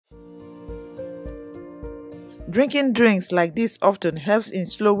Drinking drinks like this often helps in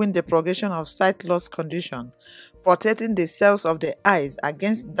slowing the progression of sight loss condition, protecting the cells of the eyes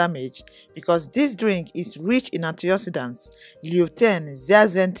against damage because this drink is rich in antioxidants, lutein,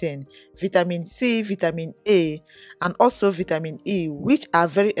 zeaxanthin, vitamin C, vitamin A, and also vitamin E, which are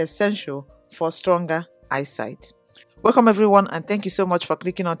very essential for stronger eyesight. Welcome everyone, and thank you so much for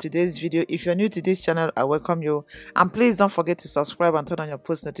clicking on today's video. If you're new to this channel, I welcome you, and please don't forget to subscribe and turn on your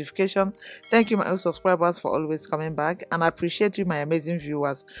post notification. Thank you my old subscribers for always coming back, and I appreciate you my amazing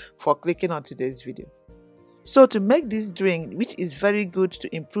viewers for clicking on today's video. So to make this drink, which is very good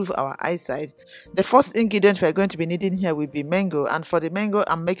to improve our eyesight, the first ingredient we're going to be needing here will be mango, and for the mango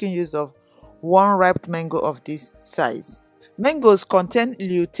I'm making use of one ripe mango of this size. Mangoes contain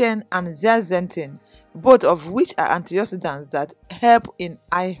lutein and zeaxanthin, both of which are antioxidants that help in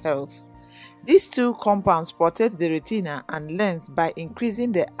eye health. These two compounds protect the retina and lens by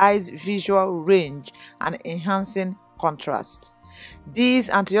increasing the eye's visual range and enhancing contrast. These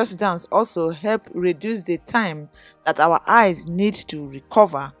antioxidants also help reduce the time that our eyes need to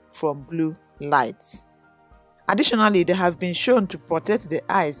recover from blue lights. Additionally, they have been shown to protect the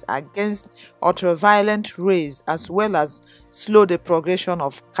eyes against ultraviolet rays as well as slow the progression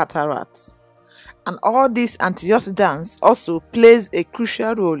of cataracts. And all these antioxidants also plays a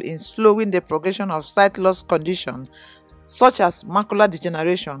crucial role in slowing the progression of sight loss conditions such as macular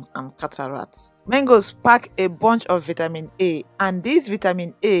degeneration and cataracts. Mangoes pack a bunch of vitamin A, and this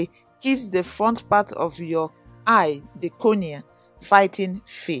vitamin A keeps the front part of your eye, the cornea, fighting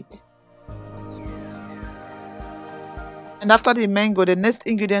fit. And after the mango, the next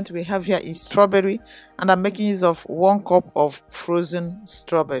ingredient we have here is strawberry, and I'm making use of 1 cup of frozen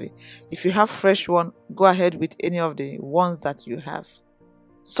strawberry. If you have fresh one, go ahead with any of the ones that you have.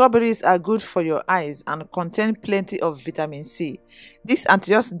 Strawberries are good for your eyes and contain plenty of vitamin C. This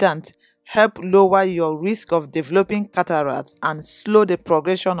antioxidant help lower your risk of developing cataracts and slow the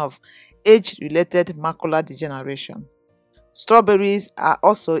progression of age-related macular degeneration. Strawberries are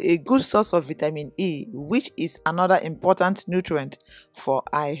also a good source of vitamin E, which is another important nutrient for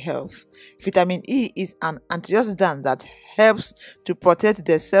eye health. Vitamin E is an antioxidant that helps to protect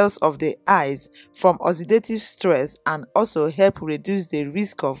the cells of the eyes from oxidative stress and also help reduce the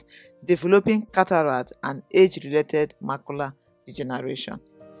risk of developing cataract and age-related macular degeneration.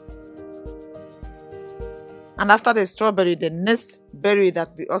 And after the strawberry, the next berry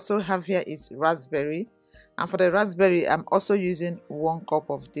that we also have here is raspberry. And for the raspberry, I'm also using 1 cup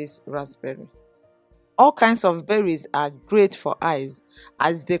of this raspberry. All kinds of berries are great for eyes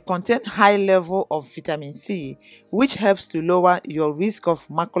as they contain high level of vitamin C, which helps to lower your risk of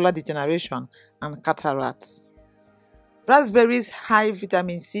macular degeneration and cataracts. Raspberries' high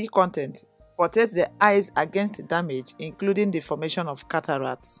vitamin C content protect the eyes against damage, including the formation of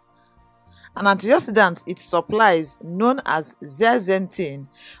cataracts. An antioxidant it supplies, known as zeaxanthin,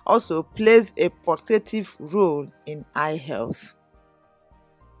 also plays a protective role in eye health.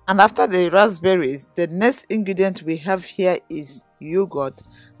 And after the raspberries, the next ingredient we have here is yogurt.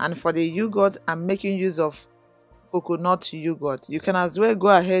 And for the yogurt, I'm making use of coconut yogurt. You can as well go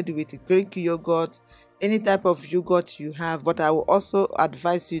ahead with Greek yogurt, any type of yogurt you have, but I will also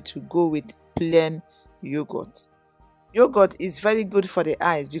advise you to go with plain yogurt. Yogurt is very good for the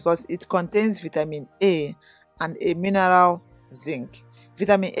eyes because it contains vitamin A and a mineral zinc.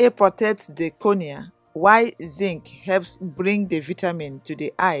 Vitamin A protects the cornea, while zinc helps bring the vitamin to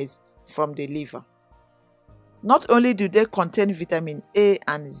the eyes from the liver. Not only do they contain vitamin A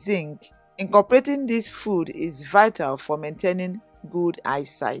and zinc, incorporating this food is vital for maintaining good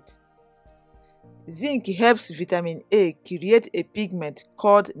eyesight. Zinc helps vitamin A create a pigment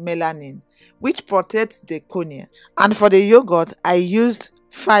called melanin, which protects the cornea. And for the yogurt, I used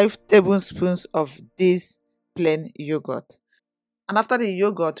 5 tablespoons of this plain yogurt. And after the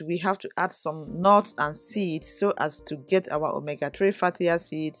yogurt, we have to add some nuts and seeds so as to get our omega-3 fatty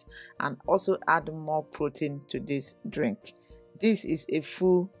acids and also add more protein to this drink. This is a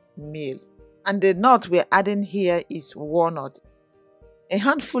full meal. And the nut we're adding here is walnut. A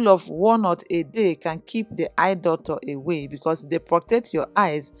handful of walnut a day can keep the eye doctor away because they protect your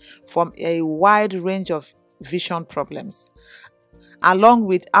eyes from a wide range of vision problems. Along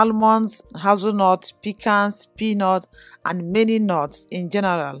with almonds, hazelnuts, pecans, peanuts, and many nuts in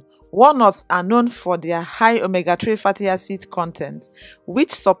general, walnuts are known for their high omega-3 fatty acid content,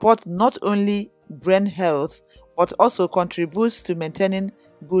 which support not only brain health but also contributes to maintaining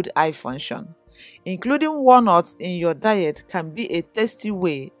good eye function. Including walnuts in your diet can be a tasty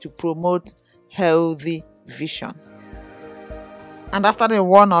way to promote healthy vision. And after the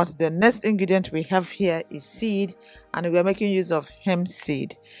walnut, the next ingredient we have here is seed, and we are making use of hemp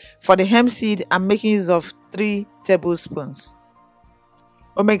seed. For the hemp seed, I'm making use of 3 tablespoons.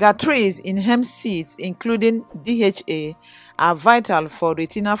 Omega-3s in hemp seeds, including DHA, are vital for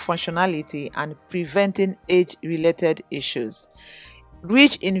retinal functionality and preventing age-related issues.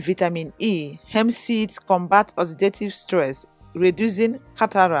 Rich in vitamin E, hemp seeds combat oxidative stress, reducing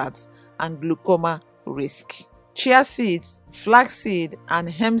cataracts and glaucoma risk. Chia seeds, flaxseed, and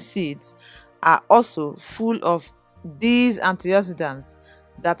hemp seeds are also full of these antioxidants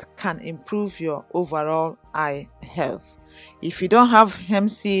that can improve your overall eye health. If you don't have hemp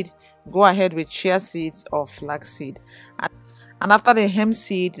seed, go ahead with chia seeds or flaxseed. And after the hemp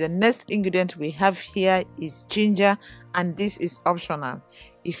seed, the next ingredient we have here is ginger, and this is optional.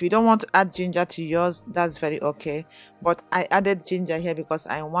 If you don't want to add ginger to yours, that's very okay, but I added ginger here because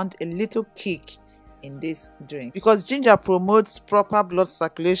I want a little kick in this drink, because ginger promotes proper blood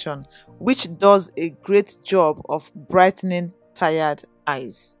circulation, which does a great job of brightening tired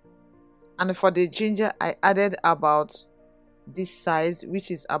eyes. And for the ginger, I added about this size,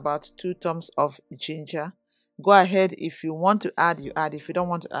 which is about 2 thumbs of ginger. Go ahead, if you want to add, you add. If you don't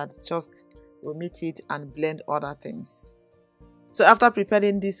want to add, just omit it and blend other things. So after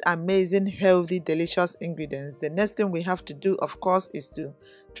preparing these amazing, healthy, delicious ingredients, the next thing we have to do, of course, is to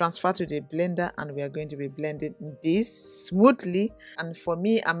transfer to the blender, and we are going to be blending this smoothly. And for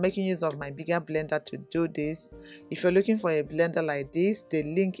me, I'm making use of my bigger blender to do this. If you're looking for a blender like this, the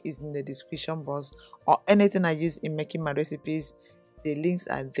link is in the description box, or anything I use in making my recipes, the links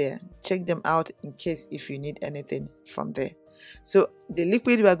are there. Check them out in case if you need anything from there. So the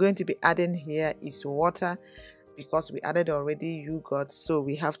liquid we are going to be adding here is water, because we added already yogurt, so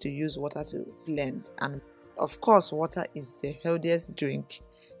we have to use water to blend. And of course, water is the healthiest drink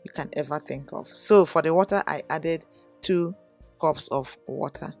you can ever think of. So for the water, I added 2 cups of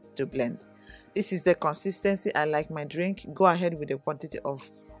water to blend. This is the consistency I like my drink. Go ahead with the quantity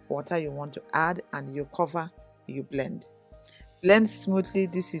of water you want to add, and you cover, you blend. Blend smoothly.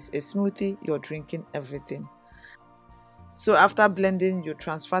 This is a smoothie, you're drinking everything. So after blending, you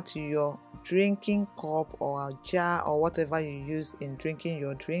transfer to your drinking cup or a jar or whatever you use in drinking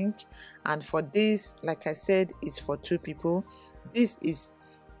your drink. And for this, like I said, it's for 2 people. This is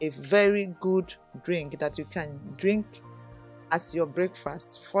a very good drink that you can drink as your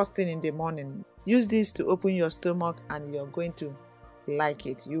breakfast first thing in the morning. Use this to open your stomach, and you're going to like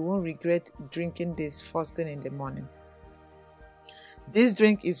it. You won't regret drinking this first thing in the morning. This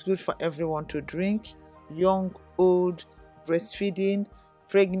drink is good for everyone to drink, young, old, breastfeeding,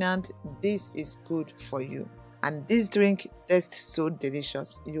 pregnant. This is good for you. And this drink tastes so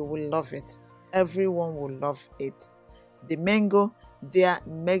delicious. You will love it. Everyone will love it. The mango there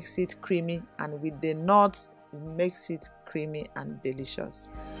makes it creamy, and with the nuts, it makes it creamy and delicious.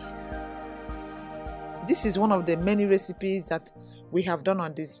 This is one of the many recipes that we have done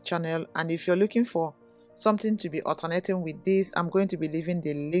on this channel, and if you're looking for something to be alternating with this, I'm going to be leaving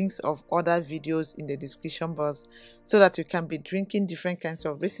the links of other videos in the description box, so that you can be drinking different kinds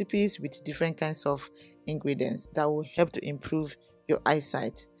of recipes with different kinds of ingredients that will help to improve your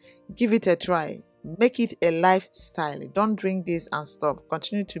eyesight. Give it a try. Make it a lifestyle. Don't drink this and stop.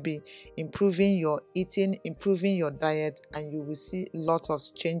 Continue to be improving your eating, improving your diet, and you will see lots of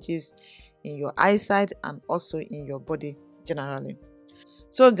changes in your eyesight and also in your body generally.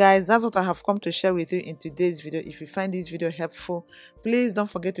 So guys, that's what I have come to share with you in today's video. If you find this video helpful, please don't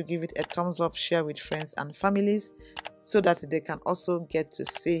forget to give it a thumbs up, share with friends and families, so that they can also get to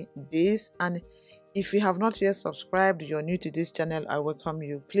see this. And if you have not yet subscribed, you're new to this channel, I welcome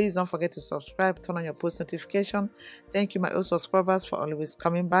you. Please don't forget to subscribe, turn on your post notification. Thank you, my old subscribers, for always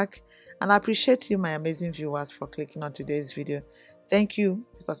coming back. And I appreciate you, my amazing viewers, for clicking on today's video. Thank you,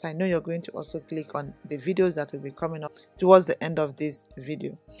 because I know you're going to also click on the videos that will be coming up towards the end of this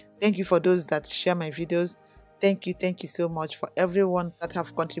video. Thank you for those that share my videos. Thank you so much for everyone that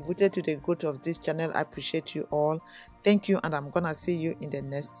have contributed to the growth of this channel. I appreciate you all. Thank you, and I'm gonna see you in the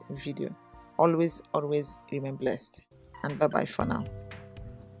next video. Always remain blessed, and bye bye for now.